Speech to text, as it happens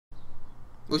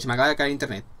Uy, se me acaba de caer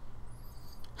internet.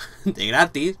 De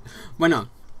gratis. Bueno,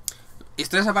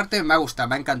 historias aparte me ha gustado,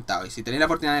 me ha encantado. Y si tenéis la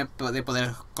oportunidad de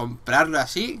poder comprarlo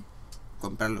así,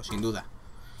 comprarlo, sin duda.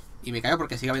 Y me caigo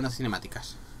porque sigue habiendo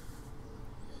cinemáticas.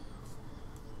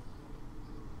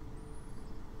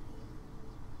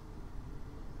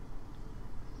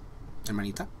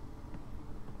 Hermanita.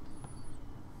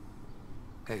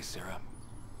 Hey, Sarah.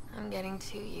 I'm getting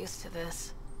too used to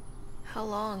this. How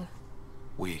long?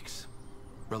 Weeks.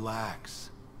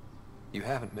 Relax. You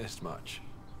haven't missed much.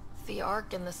 The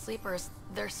Ark and the Sleepers,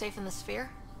 they're safe in the sphere?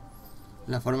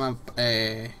 La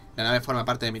nave forma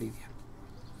parte de Meridian.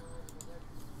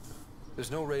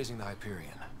 There's no raising the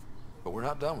Hyperion, but we're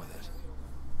not done with it.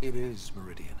 It is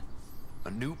Meridian.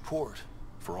 A new port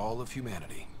for all of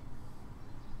humanity.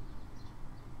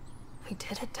 We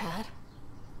did it, Dad.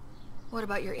 What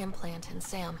about your implant and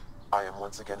Sam? I am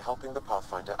once again helping the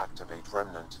Pathfinder activate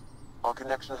Remnant. Our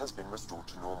connection has been restored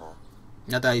to normal.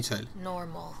 Ya te ha dicho él.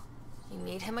 Normal. You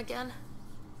need him again?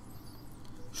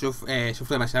 Sufro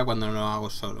demasiado cuando lo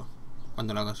hago solo.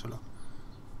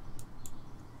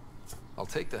 I'll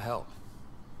take the help.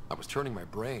 I was turning my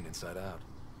brain inside out.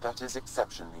 That is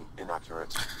exceptionally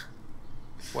inaccurate.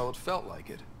 Well, it felt like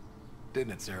it.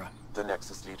 Didn't it, Sarah? The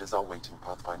Nexus leaders are waiting,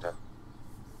 Pathfinder.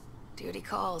 Duty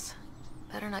calls.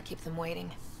 Better not keep them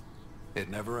waiting. It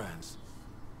never ends.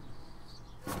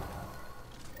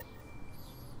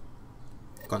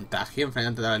 Contagio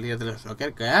enfrentando a los líderes de los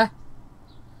Rockers. ¿Qué?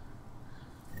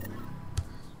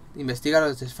 Investiga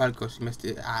los desfalcos.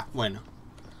 Ah, bueno.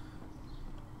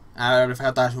 Ahora me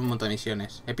falta todas un montón de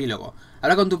misiones. Epílogo.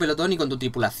 Habla con tu pelotón y con tu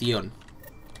tripulación.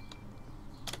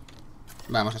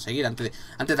 Vamos a seguir antes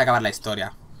de acabar la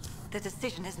historia.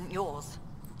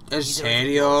 ¿En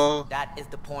serio?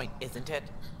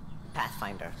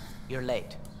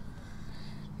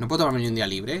 ¿No puedo tomarme ni un día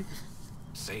libre?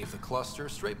 Save the cluster,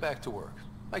 straight back to work.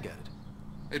 I get it.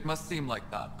 It must seem like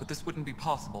that, but this wouldn't be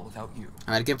possible without you.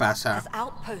 A ver qué pasa. As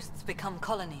outposts become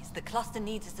colonies, the cluster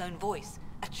needs its own voice,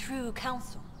 a true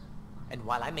council. And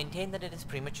while I maintain that it is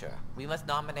premature, we must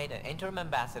nominate an interim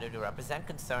ambassador to represent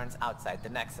concerns outside the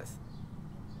Nexus.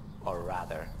 Or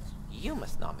rather, you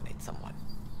must nominate someone.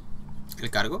 ¿El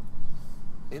cargo?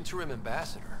 Interim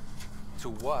ambassador? To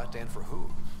what and for who?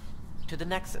 To the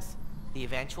Nexus. The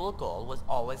eventual goal was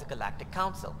always a galactic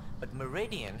council, but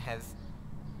Meridian has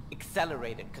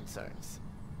accelerated concerns.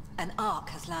 An Ark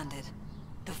has landed.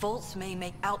 The vaults may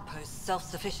make outposts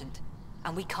self-sufficient,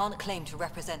 and we can't claim to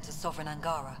represent a sovereign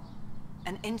Angara.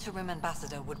 An interim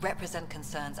ambassador would represent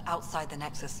concerns outside the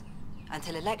Nexus,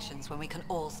 until elections when we can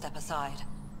all step aside.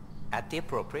 At the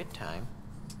appropriate time.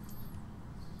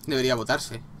 Debería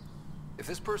votarse. If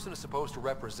this person is supposed to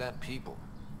represent people,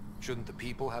 shouldn't the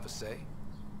people have a say?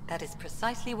 That is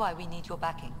precisely why we need your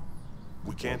backing.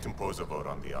 We can't impose a vote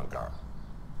on the Angara.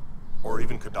 Or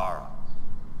even Kadara.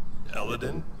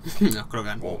 Eladin? No,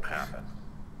 Krogan. Won't happen.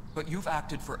 But you've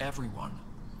acted for everyone.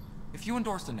 If you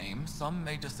endorse a name, some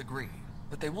may disagree,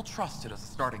 but they will trust it as a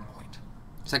starting point.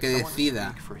 O sea, que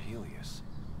decida. For Helios.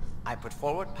 I put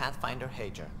forward Pathfinder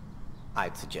Hager.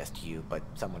 I'd suggest you, but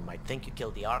someone might think you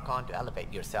killed the Archon to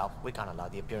elevate yourself. We can't allow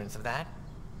the appearance of that.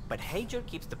 But Hager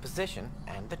keeps the position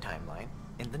and the timeline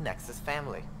in the Nexus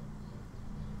family.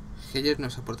 Hager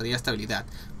nos aportaría estabilidad.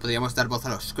 Podríamos dar voz a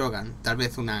los Krogan. Tal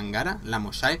vez una Angara, la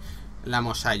Mosai. La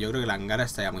Mosai, yo creo que la Angara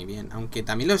estaría muy bien. Aunque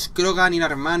también los Krogan y la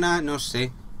hermana, no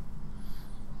sé.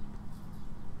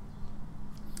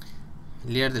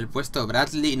 Líder del puesto,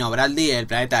 Bradley. No, Bradley, el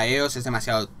planeta Eos es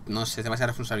demasiado. No sé, es demasiada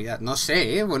responsabilidad. No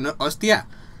sé, bueno, hostia.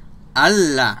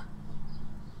 ¡Hala!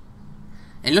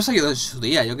 Él nos ayudó en su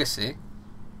día, yo qué sé.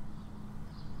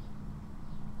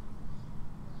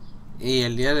 ¿Y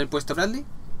el líder del puesto, Bradley?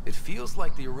 It feels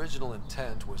like the original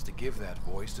intent was to give that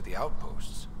voice to the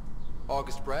outposts.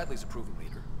 August Bradley's a proven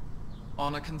leader.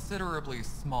 On a considerably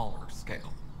smaller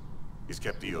scale. He's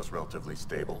kept EOS relatively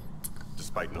stable,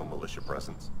 despite no militia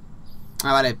presence.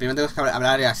 Ah, vale, primero tenemos que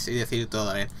hablar y así decir todo.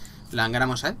 A ver, ¿la Angara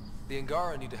Mosai? The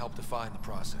Angara need to help define the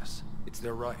process. It's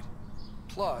their right.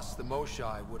 Plus, the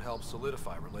Mosai would help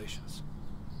solidify relations.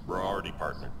 We're already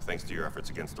partnered, thanks to your efforts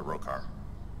against the Rokar.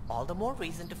 All the more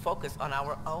reason to focus on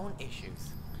our own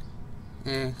issues.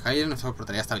 Hager nos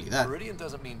aportaría estabilidad. Meridian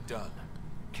doesn't mean done.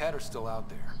 Catter's still out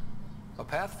there. A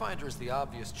Pathfinder is the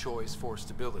obvious choice for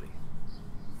stability.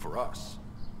 For us.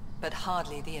 But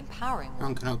hardly the empowering one.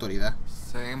 Aunque no autoridad.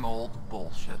 Same old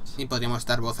bullshit. Y podríamos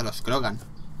dar voz a los Krogan.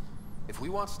 If we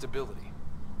want stability,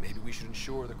 maybe we should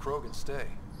ensure the Krogan stay.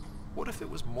 What if it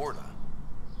was Morda?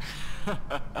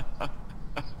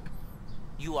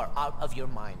 You are out of your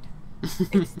mind.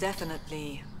 It's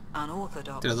definitely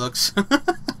unorthodox. Heterodox.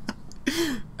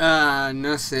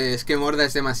 No sé, es que Morda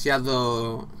es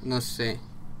demasiado... No sé.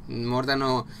 Morda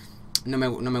no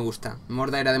me gusta.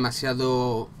 Morda era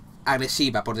demasiado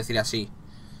agresiva, por decir así.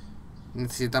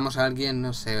 Necesitamos a alguien,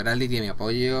 no sé, Bradley tiene mi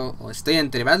apoyo. O estoy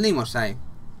entre Bradley y Mosaic.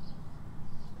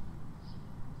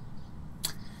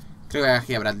 Creo que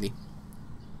aquí a Bradley.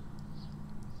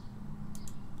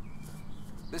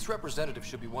 This representative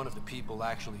should be one of the people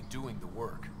actually doing the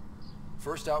work.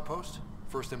 First outpost,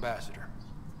 first ambassador.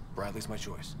 Bradley's my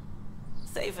choice.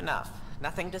 Safe enough.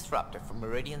 Nothing disruptive for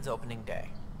Meridian's opening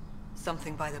day.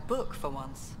 Something by the book for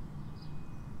once.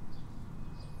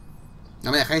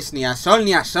 No me dejáis ni a sol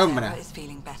ni a sombra. Sarah is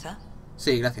feeling better.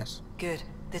 Sí, gracias. Good.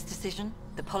 This decision,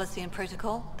 the policy and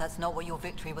protocol, that's not what your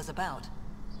victory was about.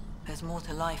 There's more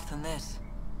to life than this.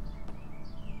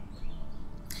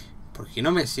 ¿Por qué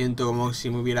no me siento como si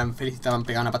me hubieran felicitado, han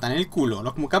pegado una pata en el culo?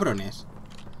 Los como cabrones.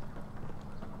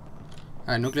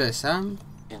 A ver, núcleo de Sam.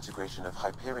 Integration of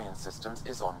Hyperion systems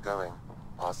is ongoing.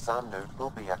 Our SAM node will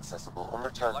be accessible on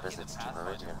return visits to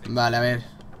Meridian. Vale, a ver.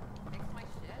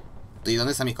 ¿Y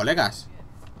dónde están mis colegas?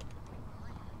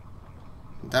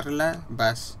 Darla,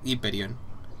 Bass, Hyperion.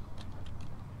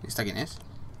 ¿Esta quién es?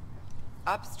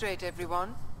 Up straight,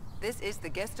 everyone. This is the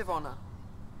guest of honor.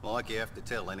 Like you have to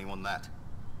tell anyone that.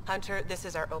 Hunter, this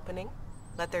is our opening.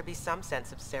 Let there be some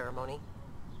sense of ceremony.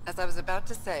 As I was about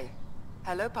to say,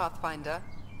 hello, Pathfinder.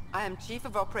 I am Chief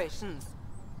of Operations,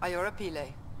 Ayora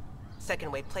Pile.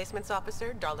 Second Wave Placements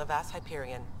Officer, Darla Vass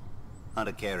Hyperion.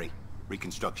 Hunter Carey,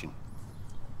 Reconstruction.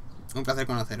 Un placer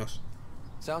conoceros.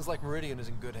 Sounds like Meridian is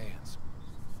in good hands.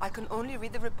 I can only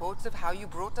read the reports of how you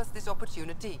brought us this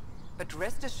opportunity, but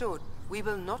rest assured, we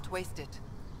will not waste it.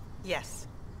 Yes.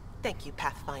 Thank you,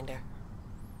 Pathfinder.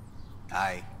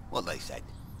 Aye, what they said.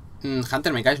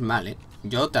 Hunter, me caes mal,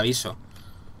 Yo te aviso.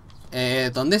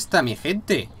 ¿Dónde está mi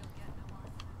gente?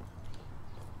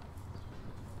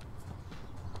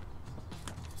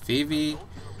 Phoebe.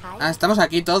 Ah, estamos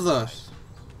aquí todos.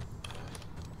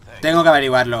 Tengo que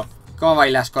averiguarlo. ¿Cómo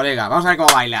bailas, colega? Vamos a ver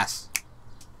cómo bailas.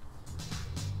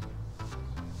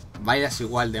 Bailas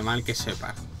igual de mal que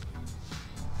sepa.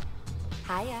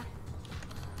 Hiya.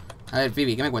 A ver,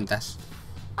 Phoebe, ¿qué me cuentas?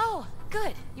 Oh,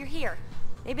 good. You're here.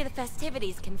 Maybe the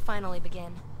festivities can finally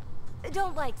begin.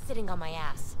 Don't like sitting on my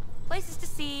ass. Places to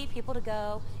see, people to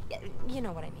go. You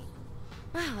know what I mean.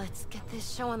 Well, let's get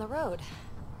this show on the road.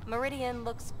 Meridian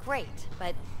looks great,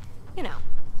 but, you know,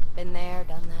 been there,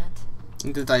 done that.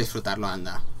 Intenta disfrutarlo,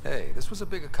 anda. Hey, this was a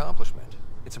big accomplishment.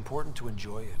 It's important to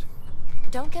enjoy it.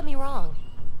 Don't get me wrong.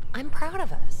 I'm proud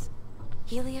of us.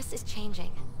 Helios is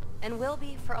changing, and will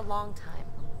be for a long time.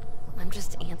 I'm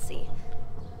just antsy.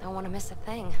 Don't want to miss a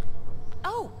thing.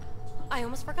 Oh, I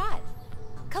almost forgot.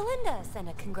 Kalinda sent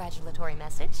a congratulatory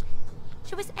message.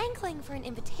 She was angling for an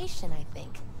invitation, I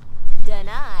think.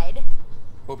 Denied.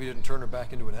 Hope you didn't turn her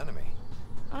back into an enemy.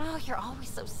 Oh, you're always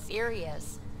so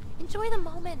serious. Enjoy the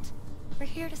moment. We're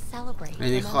here to celebrate. Le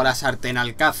dijo la sartén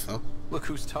al cazo. Look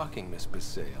who's talking, Miss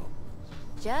Basale.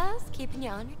 Just keeping you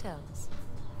on your toes.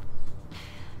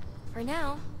 For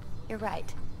now, you're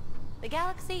right. The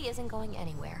galaxy isn't going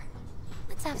anywhere.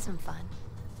 Let's have some fun.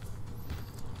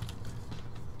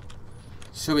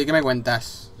 Subi, ¿qué me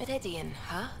cuentas? Meridian,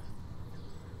 huh?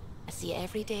 I see it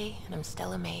every day, and I'm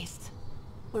still amazed.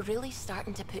 We're really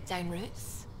starting to put down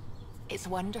roots. It's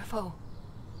wonderful.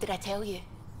 Did I tell you?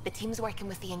 The team's working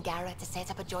with the Angara to set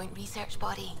up a joint research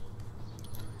body.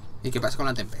 ¿Y qué pasa con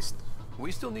la Tempest?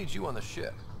 We still need you on the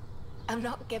ship. I'm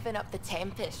not giving up the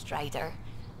Tempest, Ryder.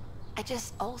 I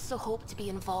just also hope to be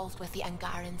involved with the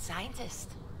Angaran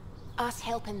scientists. Us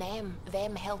helping them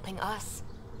helping us.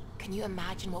 Can you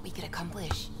imagine what we could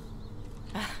accomplish?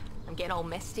 I'm getting all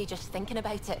misty just thinking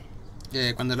about it.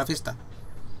 ¿Cuándo es la fiesta?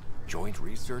 Joint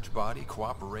research body,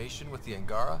 cooperation with the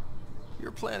Angara?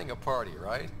 You're planning a party,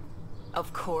 right?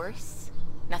 Of course.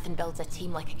 Nothing builds a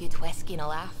team like a good whiskey and a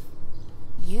laugh.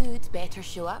 You'd better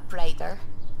show up, Ryder.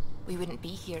 We wouldn't be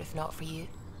here if not for you.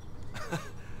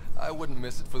 I woun't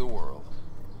miss it for the world.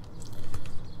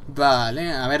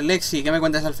 Vale, a ver, Lexi, ¿qué me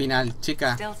cuentas al final,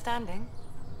 chica? Still standing?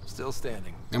 Still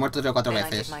standing. Me he muerto 3 o 4 Then I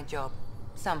did veces. my job.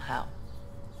 Somehow.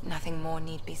 Nothing more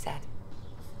need be said.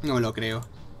 No me lo creo.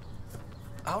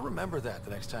 I'll remember that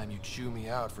the next time you chew me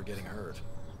out for getting hurt.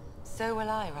 So will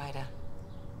I, Ryder.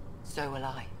 So will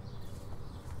I.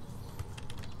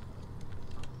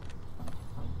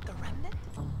 The remnant?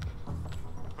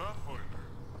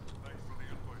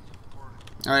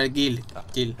 A ver, Gil.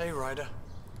 Hey, Ryder.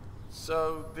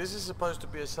 So, this is supposed to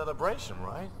be a celebration,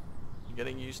 right? You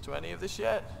getting used to any of this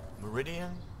yet?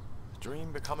 Meridian? The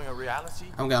dream becoming a reality?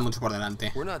 Aún queda mucho por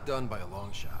delante. We're not done by a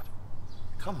long shot.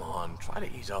 Come on, try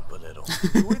to ease up a little.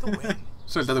 Enjoy the win.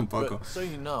 Suéltate un poco. But, so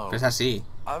you know, Pero es así.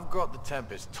 I've got the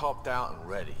Tempest topped out and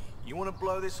ready. You want to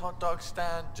blow this hot dog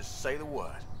stand? Just say the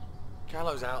word.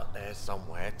 Callow's out there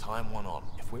somewhere, time one on.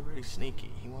 If we're really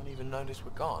sneaky, he won't even notice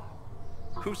we're gone.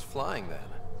 Who's flying then?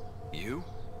 You?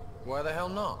 Why the hell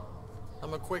not?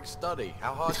 I'm a quick study.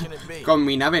 How hard can it be? Con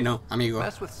mi nave no, amigo.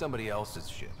 Mess with somebody else's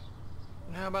ship.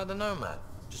 And how about the Nomad?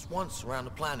 Just once around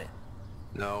the planet.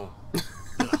 No.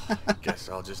 Guess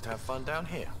I'll just have fun down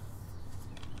here.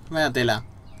 Vaya tela.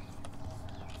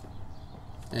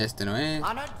 Este no es.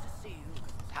 Honored to see you,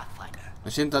 Pathfinder.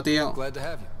 Lo siento, tío. Glad to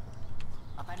have you.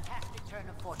 A fantastic turn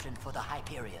of fortune for the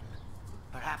Hyperion.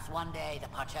 Perhaps one day the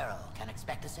Partero can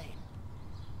expect the same.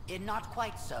 In not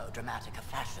quite so dramatic a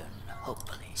fashion,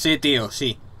 hopefully. Sí, tío,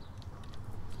 sí.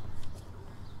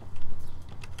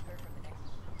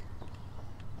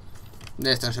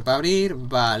 De esto no se puede abrir,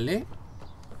 vale.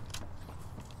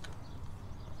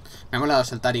 Me ha molado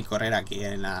saltar y correr aquí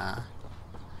en la...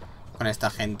 con esta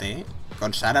gente, ¿eh?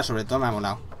 Con Sara sobre todo me ha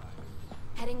molado.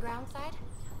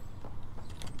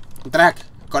 Track,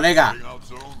 colega.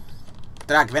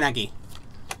 Track, ven aquí.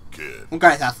 Un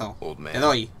cabezazo. Te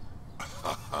doy.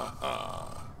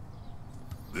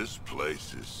 This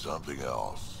place is something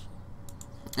else.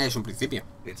 Es un principio.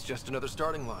 It's just another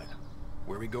starting line.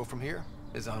 Where we go from here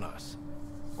is on us.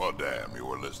 Well, damn, you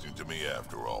were listening to me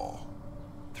after all.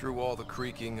 Through all the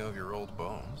creaking of your old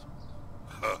bones.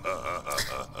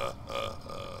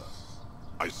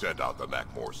 I sent out the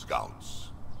Nakmor scouts.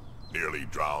 Nearly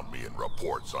drowned me in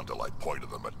reports until I pointed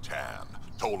them at Tan.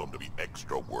 Told him to be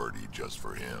extra wordy just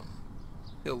for him.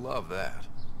 He'll love that.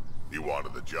 He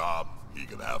wanted the job, he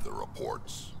can have the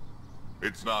reports.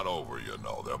 It's not over, you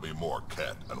know. There'll be more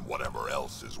Ket and whatever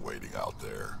else is waiting out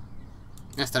there.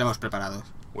 Estaremos preparados.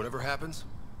 Whatever happens,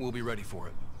 we'll be ready for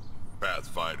it.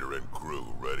 Pathfinder and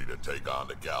crew ready to take on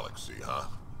the galaxy, huh?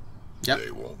 Yep.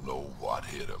 They won't know what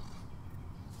hit them.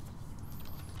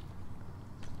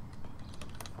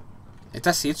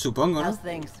 Esta sí, supongo, ¿no? How's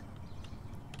things?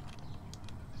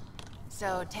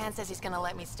 So, Tan says he's gonna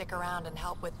let me stick around and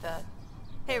help with the...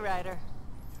 Hey, Ryder.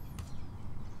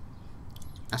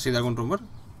 ¿Ha sido algún rumor?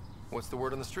 What's the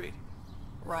word on the street?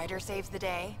 Ryder saves the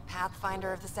day,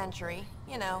 Pathfinder of the century.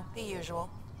 You know, the usual.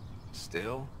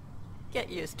 Still? Get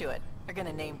used to it. They're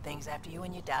gonna name things after you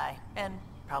when you die. And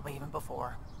probably even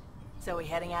before. So we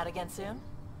heading out again soon?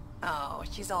 Oh,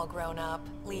 she's all grown up,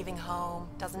 leaving home,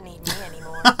 doesn't need me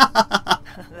anymore.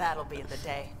 That'll be the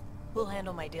day. We'll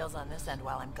handle my deals on this end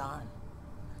while I'm gone.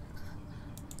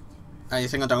 ¿Ahí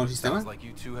se encontrado un sistema? Sounds like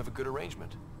you two have a good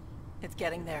arrangement. It's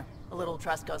getting there. A little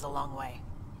trust goes a long way.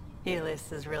 Helios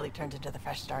has really turned into the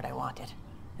fresh start I wanted.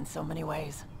 In so many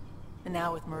ways. And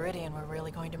now with Meridian, we're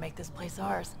really going to make this place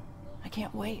ours. I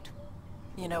can't wait.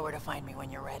 You know where to find me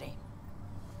when you're ready.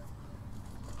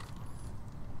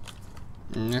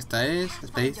 Esta es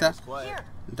despedida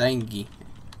Daingi.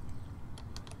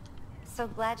 So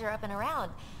glad you're up and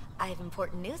around. I have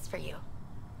important news for you.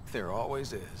 There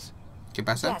always is. ¿Qué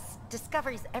pasa? Yes,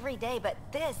 discoveries every day, but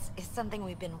this is something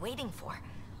we've been waiting for.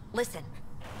 Listen.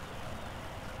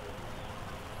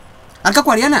 ¡Arca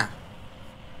acuariana!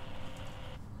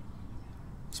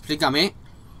 Explícame.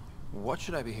 What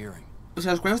should I be hearing? O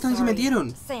sea, los cuervos también se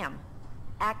metieron. Sam,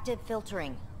 active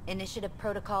filtering. Initiative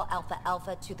protocol Alpha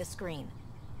Alpha to the screen.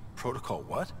 Protocol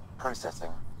what?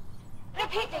 Processing.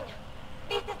 Repeating.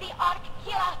 This is the Ark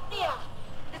Kira Thea.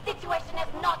 The situation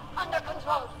is not under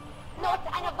control. Note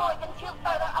and avoid until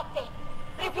further update.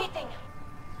 Repeating.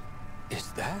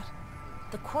 Is that?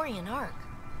 The Quarian Ark.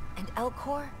 And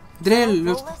Elcor? Drell,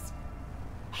 los...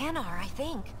 Hanar, I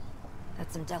think.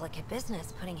 That's some delicate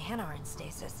business, putting Hanar in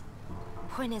stasis.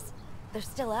 Point is, they're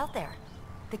still out there.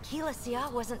 The Keela Sia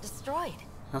wasn't destroyed.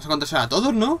 Vamos a contárselo a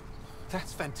todos, ¿no?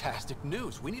 That's fantastic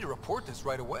news. We need to report this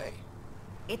right away.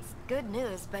 It's good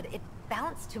news, but it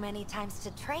bounced too many times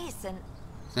to trace and...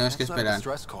 Tenemos que That's not a esperar.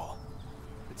 distress call.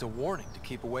 It's a warning to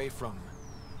keep away from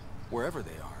wherever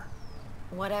they are.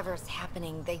 Whatever's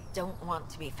happening, they don't want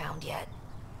to be found yet.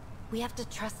 We have to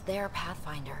trust their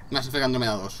Pathfinder. Mass Effect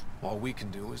Andromeda 2. All we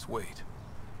can do is wait.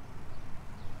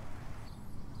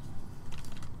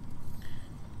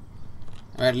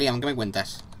 A ver, Liam, ¿qué me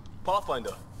cuentas?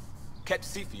 Pathfinder, catch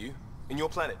sea for you, in your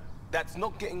planet. That's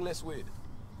not getting less weird.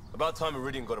 About time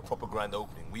Meridian got a proper grand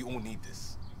opening. We all need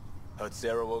this. Heard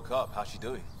Sarah woke up. How's she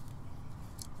doing?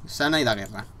 Sana y da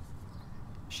guerra.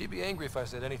 She'd be angry if I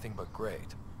said anything but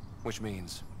great. Which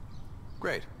means...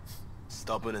 great.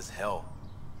 Stubborn as hell.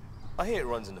 I hear it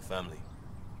runs in the family.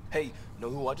 Hey, know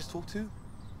who I just talked to?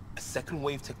 A second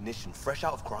wave technician, fresh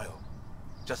out of cryo.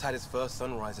 Just had his first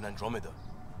sunrise in Andromeda.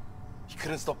 He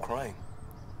couldn't stop crying.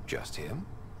 Just him?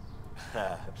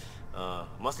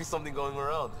 Must be something going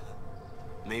around.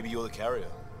 Maybe you're the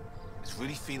carrier. It's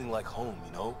really feeling like home,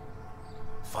 you know?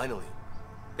 Finally.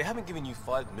 They haven't given you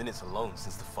 5 minutes alone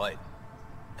since the fight.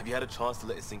 Have you had a chance to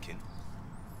let it sink in?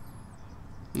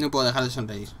 No puedo dejar de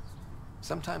sonreír.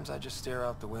 Sometimes I just stare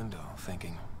out the window,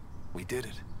 thinking, we did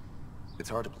it. It's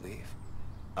hard to believe.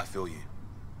 I feel you.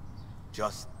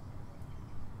 Just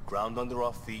ground under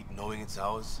our feet, knowing it's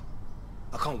ours.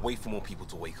 I can't wait for more people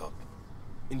to wake up.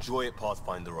 Enjoy it,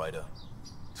 Pathfinder Rider.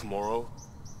 Tomorrow,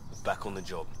 we're back on the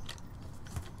job.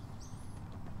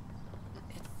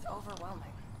 It's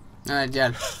overwhelming.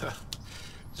 Ya.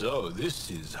 So this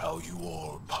is how you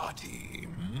all party,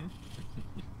 hmm?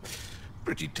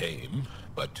 Pretty tame,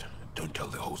 but don't tell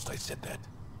the host I said that.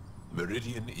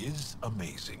 Meridian is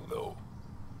amazing, though.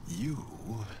 You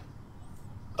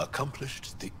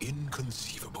accomplished the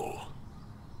inconceivable.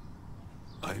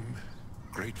 I'm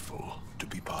grateful to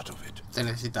be part of it. Te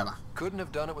necesitaba. Couldn't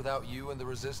have done it without you and the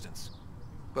Resistance.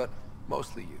 But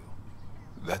mostly you.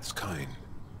 That's kind.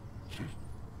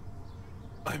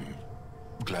 I'm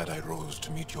glad I rose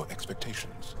to meet your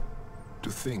expectations. To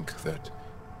think that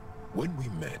when we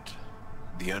met,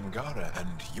 the Angara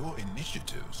and your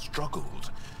initiative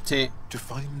struggled to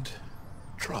find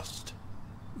trust.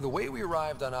 The way we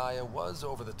arrived on Aya was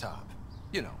over the top.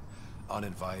 You know,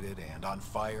 uninvited and on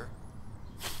fire.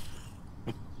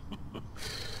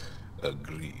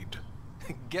 Agreed.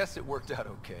 Guess it worked out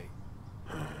okay.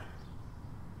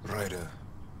 Ryder,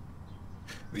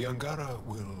 the Angara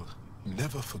will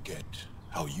never forget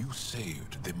how you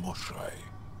saved the Moshai.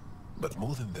 But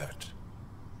more than that,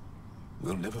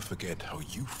 we'll never forget how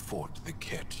you fought the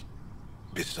Ket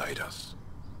beside us.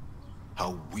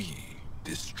 How we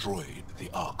destroyed the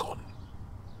Archon.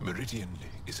 Meridian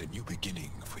is a new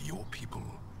beginning for your people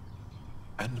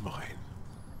and mine.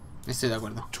 Estoy de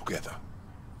acuerdo. Together.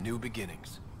 New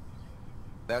beginnings.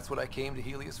 That's what I came to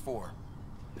Helios for.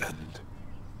 And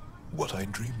what I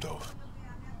dreamed of.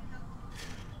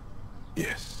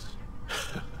 Yes.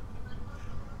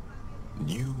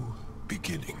 New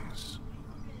beginnings.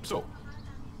 So,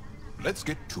 let's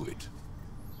get to it.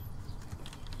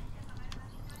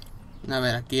 A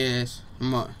ver, aquí es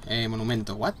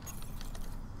monumento. What?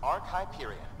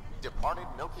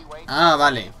 Ah,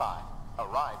 vale.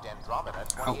 Arrived Andromeda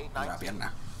 2819.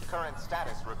 Current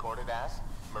status recorded as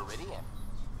Meridian.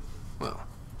 Well,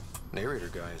 narrator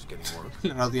guy is getting work.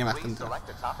 La tiene bastante.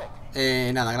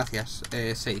 Nada, gracias.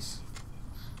 6.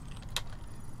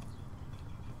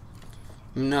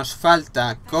 Nos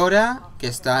falta Cora, que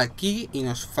está aquí, y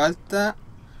nos falta...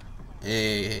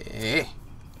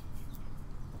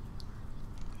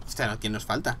 Hostia, ¿quién nos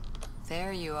falta?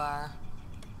 There you are.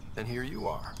 And here you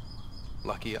are.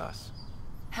 Lucky us.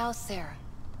 How's Sarah?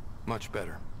 Much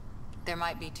better. There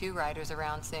might be 2 riders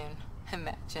around soon.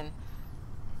 Imagine.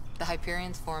 The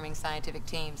Hyperion's forming scientific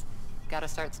teams. Gotta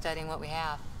start studying what we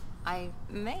have. I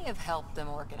may have helped them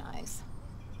organize.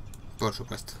 Por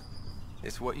supuesto.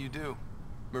 It's what you do.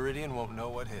 Meridian won't know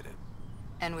what hit it.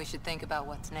 And we should think about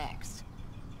what's next.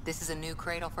 This is a new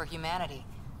cradle for humanity.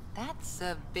 That's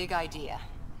a big idea.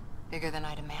 Bigger than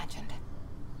I'd imagined.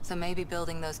 So maybe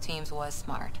building those teams was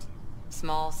smart.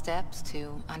 Small steps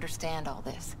to understand all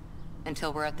this.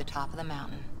 Until we're at the top of the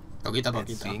mountain. Poquito a And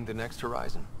poquito. seeing the next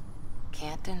horizon.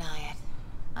 Can't deny it.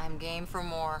 I'm game for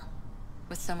more.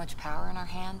 With so much power in our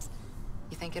hands,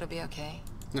 you think it'll be okay?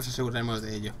 Nos aseguraremos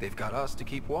de ello. They've got us to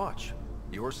keep watch.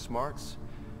 Your smarts,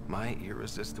 my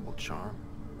irresistible charm.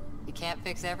 You can't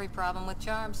fix every problem with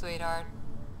charm, sweetheart.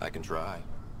 I can try.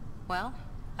 Well,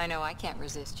 I know I can't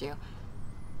resist you.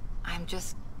 I'm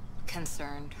just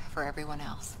concerned for everyone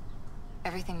else.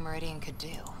 Everything Meridian could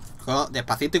do.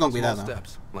 Despacito y con Small cuidado.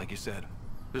 steps, like you said.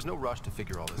 There's no rush to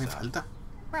figure all Me this out. falta.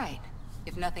 Right.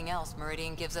 If nothing else,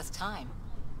 Meridian gives us time.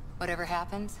 Whatever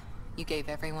happens, you gave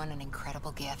everyone an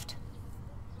incredible gift.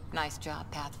 Nice job,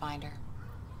 Pathfinder.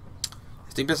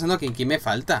 Estoy pensando que en quién me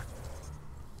falta.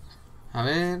 A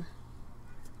ver...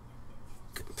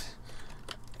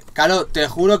 Claro, te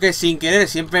juro que sin querer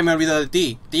siempre me olvido de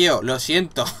ti. Tío, lo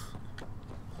siento.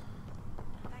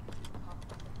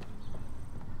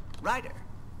 Ryder,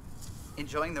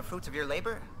 enjoying the fruits of your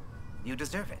labor? You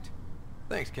deserve it.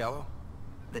 Thanks, Callow.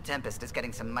 The Tempest is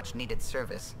getting some much-needed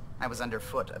service. I was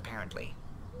underfoot, apparently.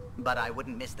 But I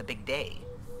wouldn't miss the big day.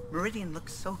 Meridian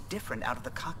looks so different out of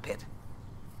the cockpit.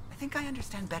 I think I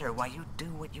understand better why you do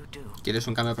what you do. ¿Quieres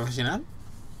un cambio profesional?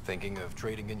 Thinking of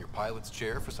trading in your pilot's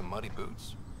chair for some muddy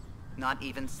boots? Not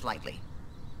even slightly.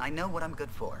 I know what I'm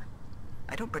good for.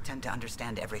 I don't pretend to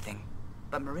understand everything.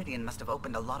 But Meridian must have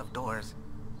opened a lot of doors.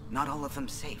 Not all of them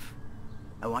safe.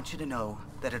 I want you to know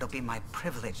that it'll be my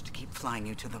privilege to keep flying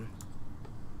you to them.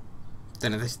 Te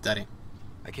necesitaré.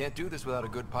 I can't do this without a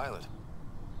good pilot.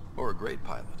 Or a great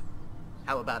pilot.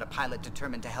 How about a pilot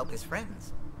determined to help his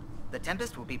friends? The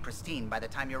Tempest will be pristine by the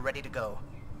time you're ready to go.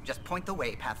 Just point the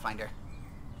way, Pathfinder.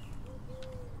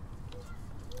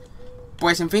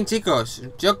 Pues en fin, chicos,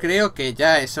 yo creo que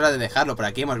ya es hora de dejarlo por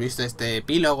aquí. Hemos visto este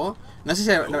epílogo. No sé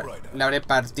si lo habré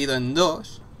partido en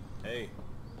dos.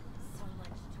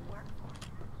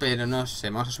 Pero no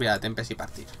sé, vamos a subir a la Tempest y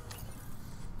partir.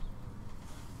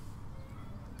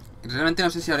 Realmente no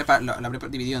sé si lo habré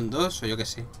dividido en dos o yo qué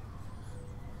sé.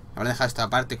 Habré dejado esta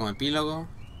parte como epílogo.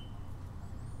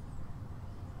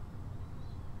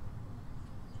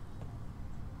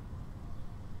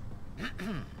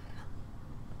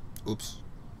 Ups.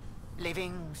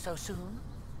 Leaving so soon?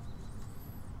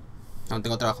 Aún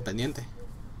tengo trabajo pendiente.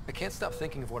 I can't stop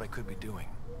thinking of what I could be doing.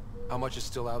 How much is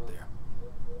still out there?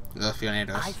 Los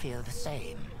pioneros. I feel the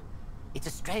same. It's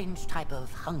a strange type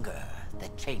of hunger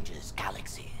that changes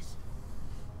galaxies.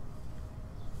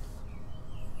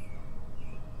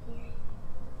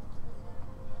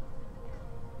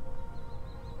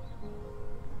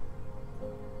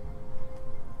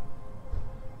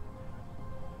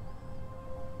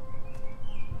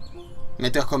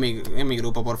 Meteos en mi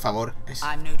grupo, por favor.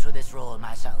 I'm new to this role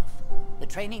myself. The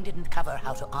training didn't cover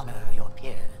how to honor your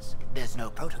peers. There's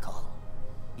no protocol.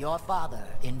 Your father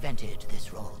invented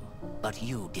this role, but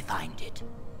you defined it.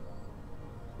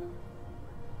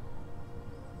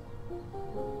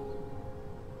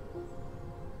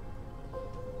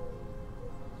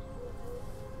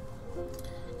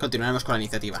 Continuaremos con la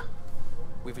iniciativa.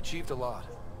 We've achieved a lot,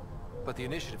 but the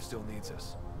initiative still needs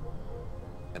us.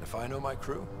 And if I know my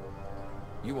crew,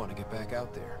 you want to get back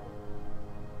out there.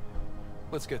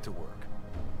 Let's get to work.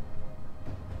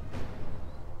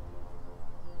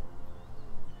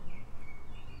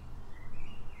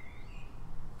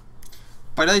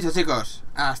 Pues lo dicho, chicos.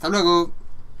 Hasta luego.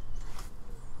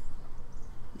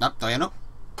 No, todavía no.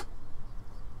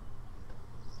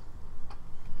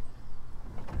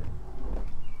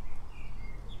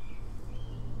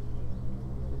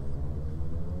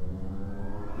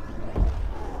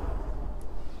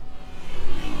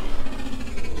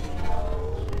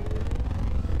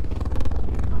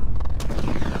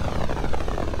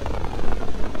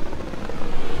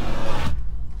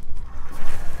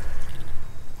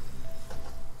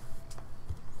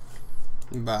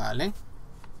 Vale.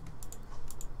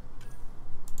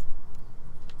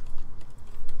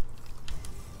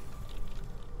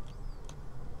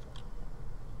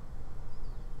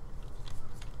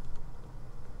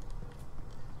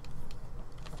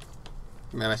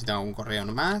 Voy a ver si tengo algún correo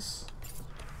nomás.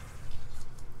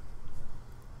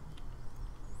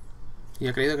 Y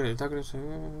he creído que el creo que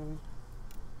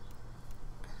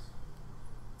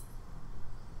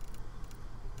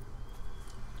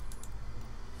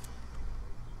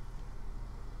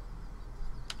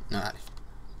no, vale.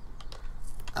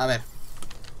 A ver.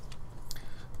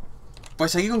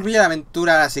 Pues aquí concluye la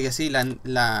aventura, así que sí,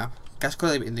 la casco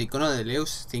de icono de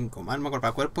Leus 5. Arma cuerpo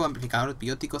a cuerpo, amplificador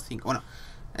biótico 5. Bueno,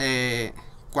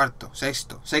 cuarto,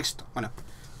 sexto. Bueno,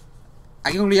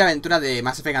 aquí concluye la aventura de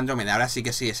Mass Effect Andromeda. Ahora sí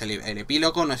que sí, es el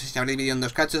epílogo. No sé si habré dividido en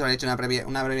dos cachos, habré hecho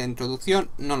una breve introducción,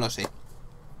 no lo sé.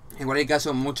 En cualquier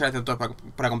caso, muchas gracias a todos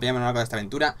por acompañarme a lo largo de esta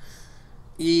aventura.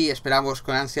 Y esperamos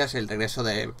con ansias el regreso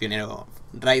del pionero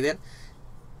Ryder.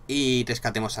 Y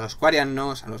rescatemos a los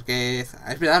Quarianos, a los Geth.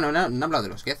 Es verdad, no he hablado de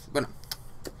los Geth. Bueno,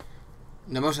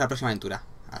 nos vemos en la próxima aventura.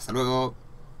 Hasta luego.